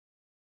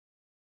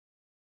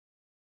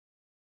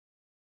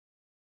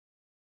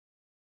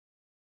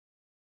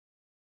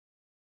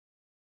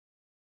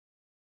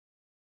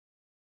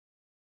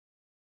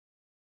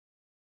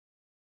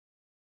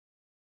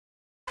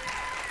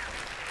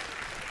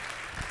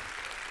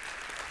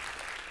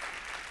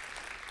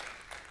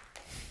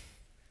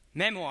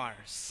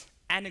Memoirs,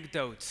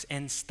 anecdotes,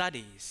 and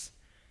studies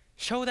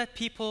show that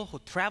people who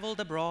traveled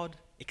abroad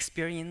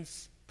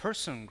experience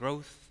personal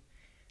growth,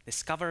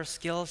 discover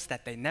skills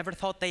that they never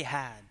thought they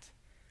had,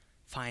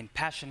 find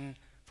passion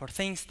for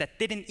things that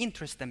didn't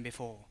interest them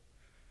before,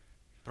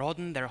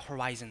 broaden their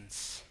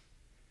horizons,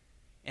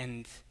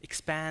 and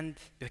expand,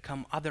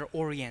 become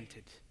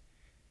other-oriented,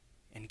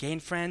 and gain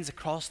friends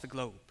across the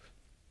globe.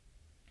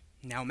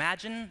 Now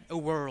imagine a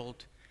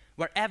world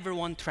where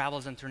everyone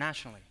travels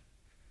internationally.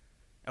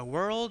 A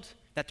world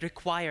that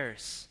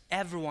requires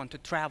everyone to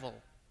travel.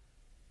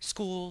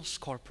 Schools,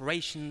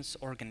 corporations,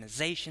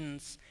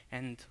 organizations,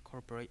 and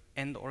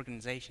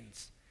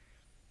organizations.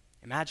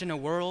 Imagine a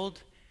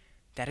world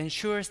that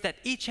ensures that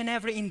each and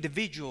every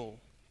individual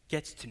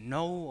gets to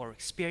know or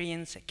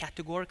experience a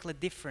categorically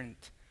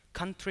different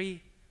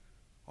country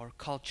or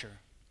culture.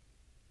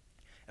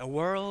 A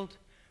world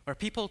where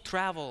people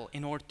travel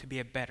in order to be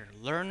a better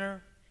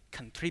learner,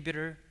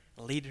 contributor,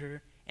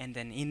 leader, and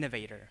an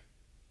innovator.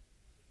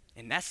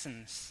 In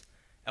essence,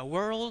 a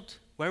world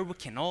where we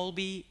can all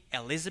be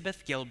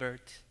Elizabeth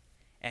Gilbert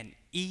and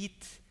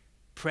eat,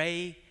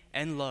 pray,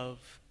 and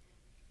love.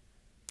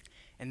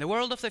 In the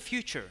world of the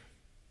future,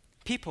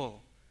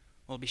 people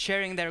will be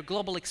sharing their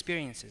global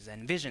experiences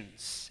and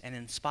visions and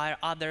inspire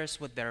others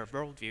with their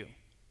worldview.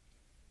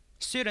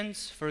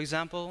 Students, for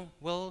example,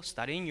 will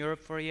study in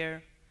Europe for a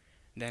year,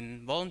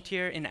 then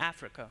volunteer in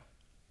Africa,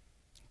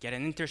 get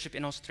an internship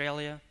in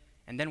Australia,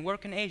 and then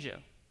work in Asia.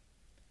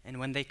 And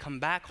when they come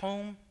back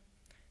home,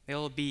 they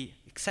will be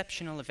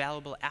exceptional,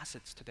 valuable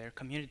assets to their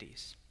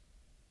communities.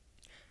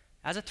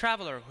 As a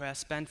traveler who has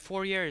spent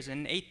 4 years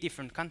in 8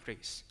 different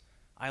countries,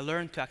 I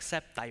learned to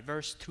accept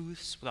diverse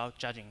truths without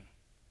judging.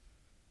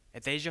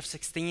 At the age of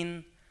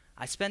 16,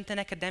 I spent an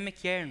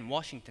academic year in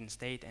Washington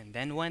State and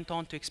then went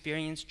on to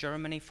experience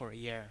Germany for a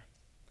year.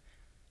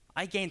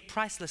 I gained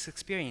priceless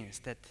experience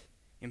that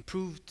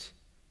improved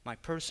my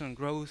personal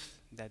growth,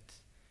 that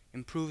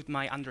improved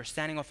my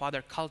understanding of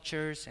other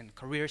cultures and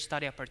career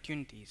study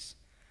opportunities.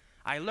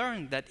 I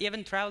learned that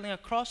even traveling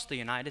across the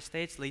United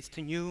States leads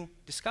to new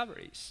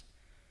discoveries.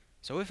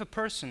 So if a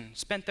person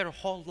spent their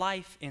whole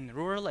life in a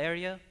rural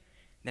area,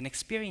 then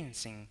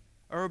experiencing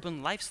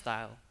urban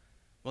lifestyle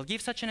will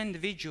give such an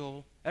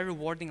individual a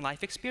rewarding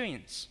life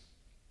experience.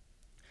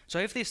 So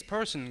if this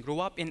person grew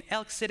up in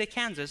Elk City,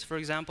 Kansas, for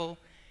example,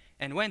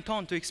 and went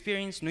on to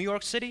experience New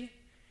York City,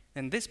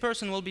 then this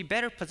person will be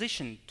better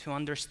positioned to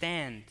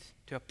understand,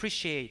 to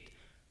appreciate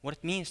what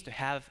it means to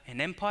have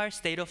an empire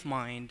state of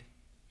mind.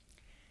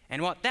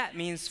 And what that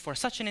means for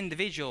such an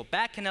individual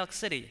back in Elk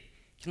City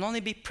can only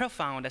be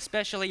profound,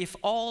 especially if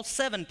all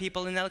 7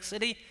 people in Elk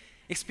City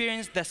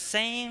experience the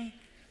same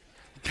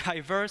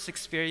diverse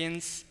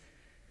experience,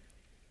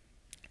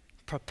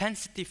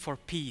 propensity for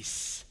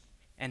peace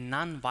and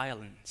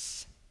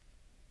non-violence,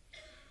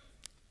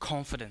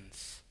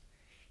 confidence,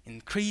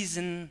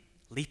 increasing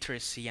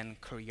literacy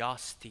and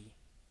curiosity,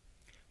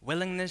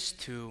 willingness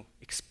to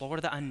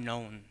explore the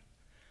unknown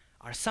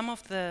are some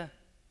of the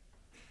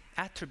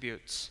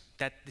attributes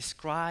that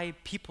describe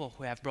people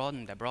who have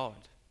broadened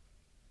abroad.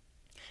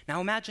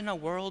 Now imagine a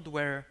world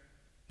where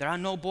there are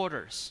no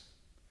borders,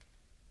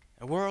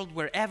 a world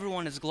where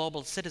everyone is a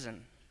global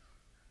citizen.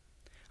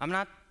 I'm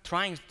not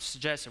trying to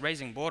suggest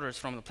erasing borders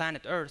from the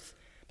planet Earth,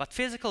 but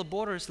physical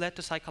borders led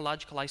to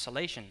psychological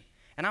isolation.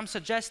 And I'm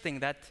suggesting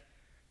that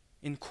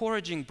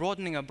encouraging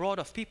broadening abroad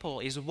of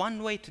people is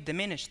one way to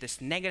diminish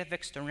this negative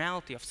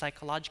externality of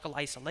psychological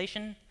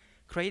isolation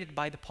created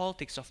by the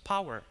politics of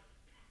power.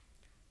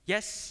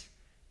 Yes,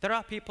 there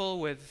are people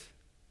with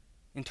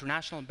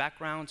international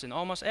backgrounds in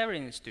almost every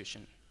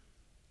institution,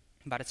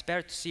 but it's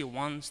better to see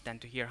once than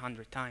to hear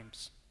 100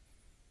 times.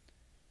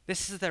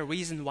 This is the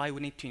reason why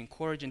we need to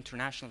encourage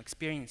international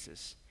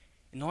experiences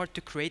in order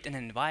to create an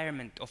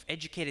environment of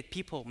educated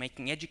people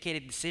making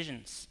educated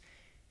decisions.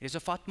 It is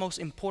of utmost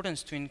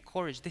importance to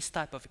encourage this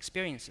type of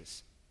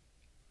experiences.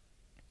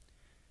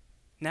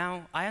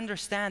 Now, I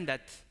understand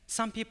that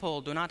some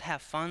people do not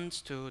have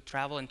funds to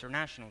travel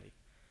internationally,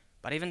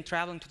 but even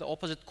traveling to the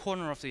opposite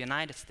corner of the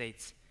United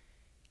States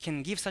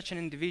can give such an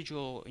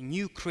individual a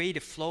new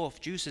creative flow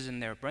of juices in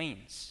their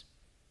brains.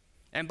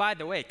 And by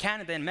the way,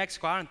 Canada and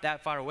Mexico aren't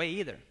that far away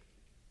either.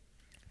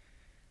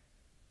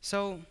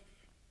 So,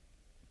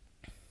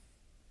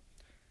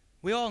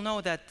 we all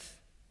know that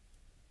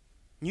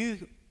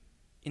new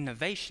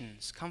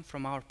innovations come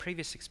from our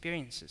previous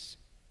experiences.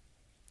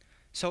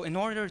 So in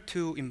order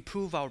to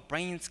improve our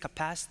brain's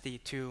capacity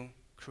to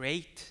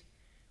create,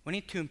 we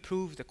need to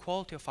improve the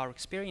quality of our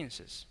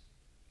experiences.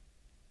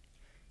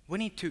 We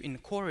need to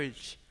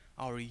encourage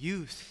our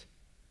youth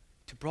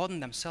to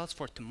broaden themselves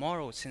for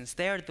tomorrow, since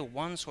they're the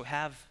ones who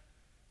have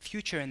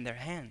future in their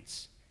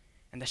hands.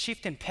 And the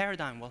shift in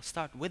paradigm will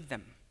start with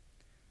them.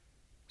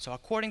 So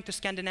according to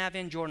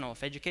Scandinavian Journal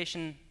of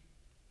Education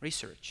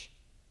Research,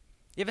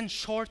 even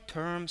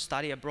short-term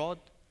study abroad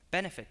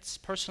benefits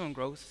personal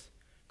growth,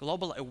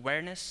 global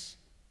awareness,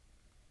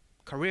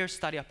 career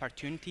study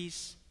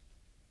opportunities.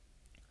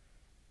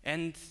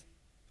 And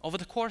over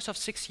the course of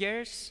 6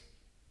 years,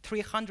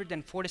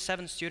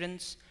 347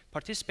 students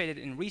participated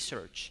in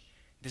research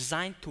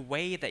designed to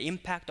weigh the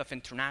impact of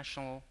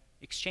international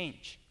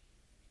exchange.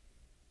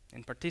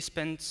 And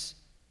participants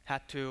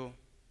had to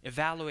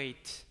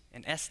evaluate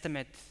and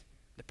estimate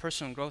the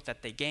personal growth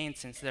that they gained,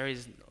 since there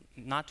is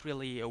not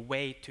really a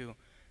way to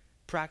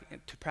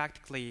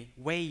practically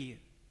weigh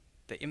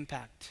the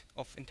impact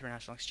of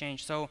international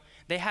exchange. So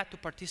they had to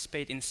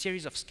participate in a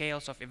series of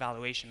scales of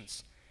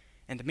evaluations.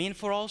 And the mean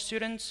for all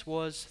students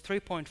was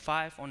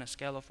 3.5 on a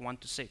scale of 1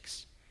 to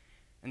 6.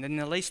 And in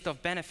the list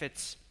of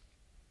benefits,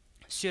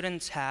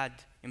 students had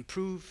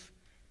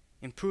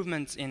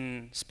improvements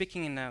in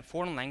speaking in a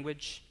foreign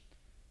language,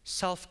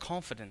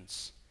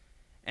 self-confidence,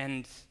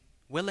 and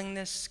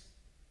willingness,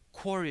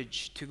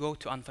 courage to go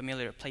to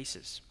unfamiliar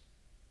places.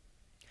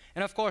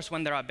 And of course,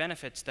 when there are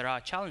benefits, there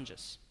are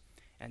challenges.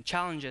 And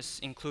challenges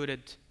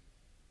included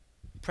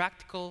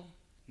practical,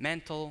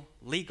 mental,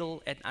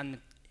 legal,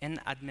 and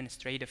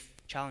administrative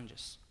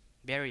challenges,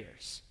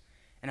 barriers.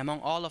 And among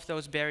all of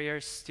those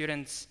barriers,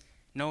 students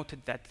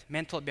noted that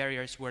mental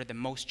barriers were the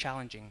most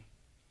challenging,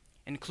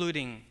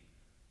 including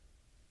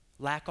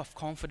lack of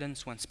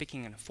confidence when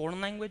speaking in a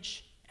foreign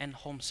language and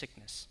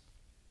homesickness.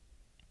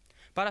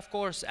 But of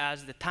course,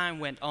 as the time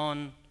went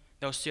on,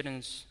 those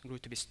students grew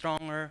to be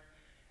stronger,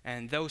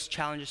 and those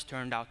challenges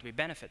turned out to be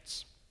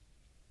benefits.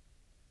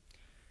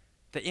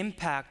 The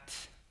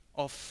impact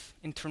of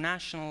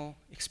international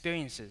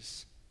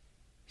experiences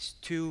is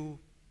too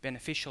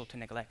beneficial to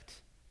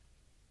neglect.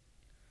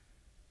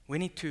 We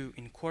need to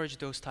encourage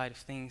those type of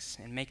things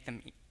and make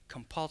them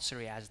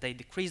compulsory, as they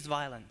decrease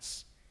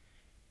violence,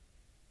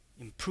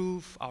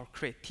 improve our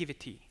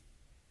creativity,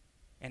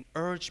 and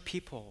urge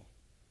people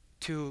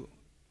to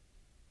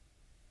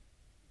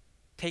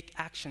take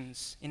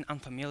actions in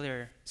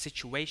unfamiliar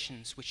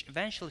situations, which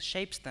eventually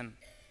shapes them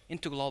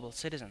into global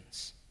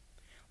citizens.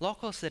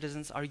 Local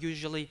citizens are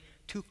usually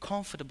too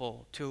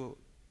comfortable to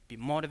be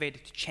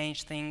motivated to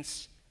change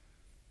things,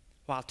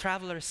 while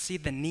travelers see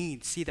the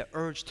need, see the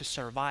urge to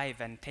survive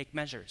and take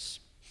measures.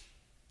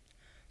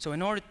 So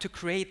in order to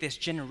create this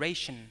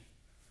generation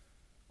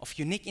of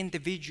unique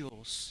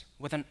individuals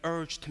with an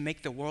urge to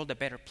make the world a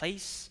better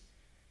place,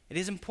 it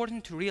is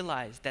important to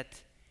realize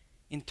that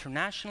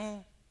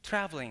international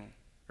traveling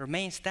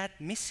remains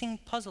that missing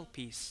puzzle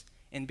piece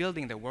in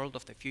building the world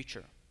of the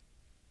future.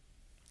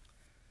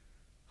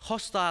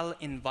 Hostile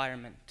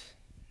environment,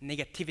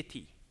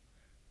 negativity,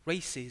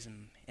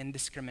 racism, and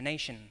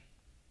discrimination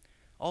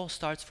all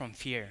starts from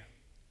fear.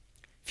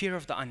 Fear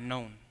of the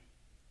unknown.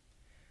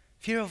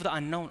 Fear of the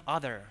unknown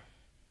other.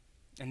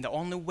 And the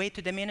only way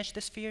to diminish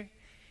this fear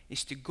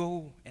is to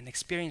go and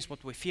experience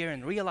what we fear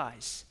and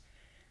realize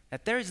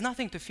that there is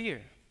nothing to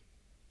fear,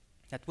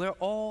 that we're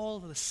all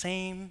the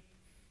same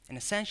and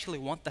essentially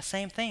want the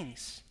same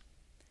things.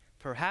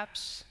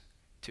 Perhaps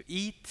to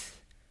eat,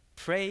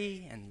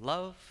 pray, and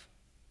love.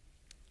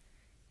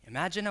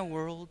 Imagine a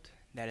world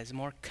that is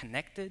more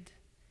connected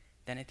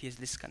than it is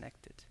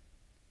disconnected,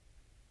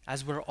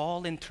 as we're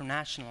all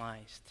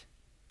internationalized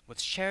with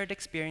shared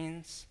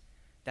experience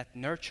that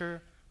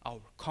nurture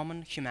our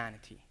common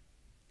humanity.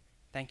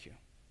 Thank you.